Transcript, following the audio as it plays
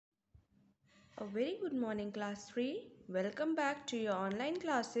A very good morning, class 3. Welcome back to your online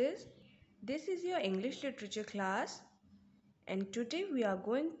classes. This is your English literature class, and today we are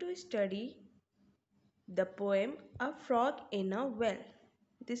going to study the poem A Frog in a Well.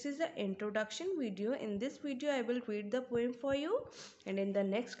 This is the introduction video. In this video, I will read the poem for you, and in the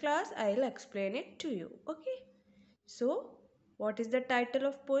next class, I will explain it to you. Okay? So, what is the title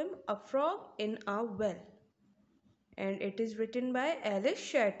of poem? A Frog in a Well, and it is written by Alice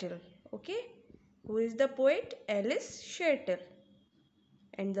Shettle. Okay? Who is the poet? Alice Shettle.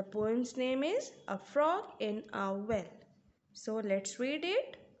 And the poem's name is A Frog in a Well. So let's read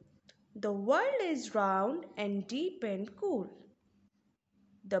it. The world is round and deep and cool.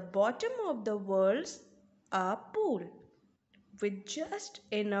 The bottom of the world's a pool, with just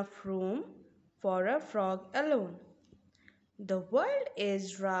enough room for a frog alone. The world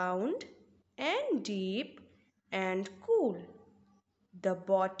is round and deep and cool. The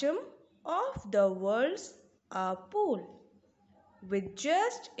bottom of the world's a pool, with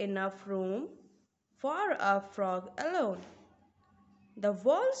just enough room for a frog alone. The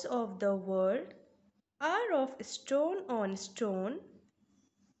walls of the world are of stone on stone.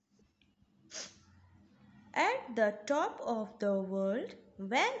 At the top of the world,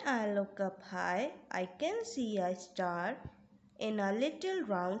 when I look up high, I can see a star in a little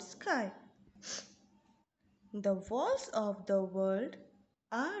round sky. The walls of the world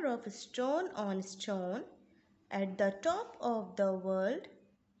are of stone on stone. At the top of the world,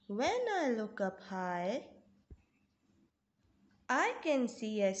 when I look up high, I can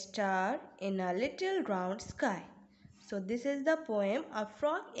see a star in a little round sky. So this is the poem A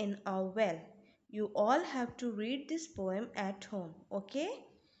Frog in a Well. You all have to read this poem at home. Okay?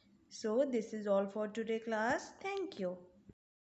 So this is all for today class. Thank you.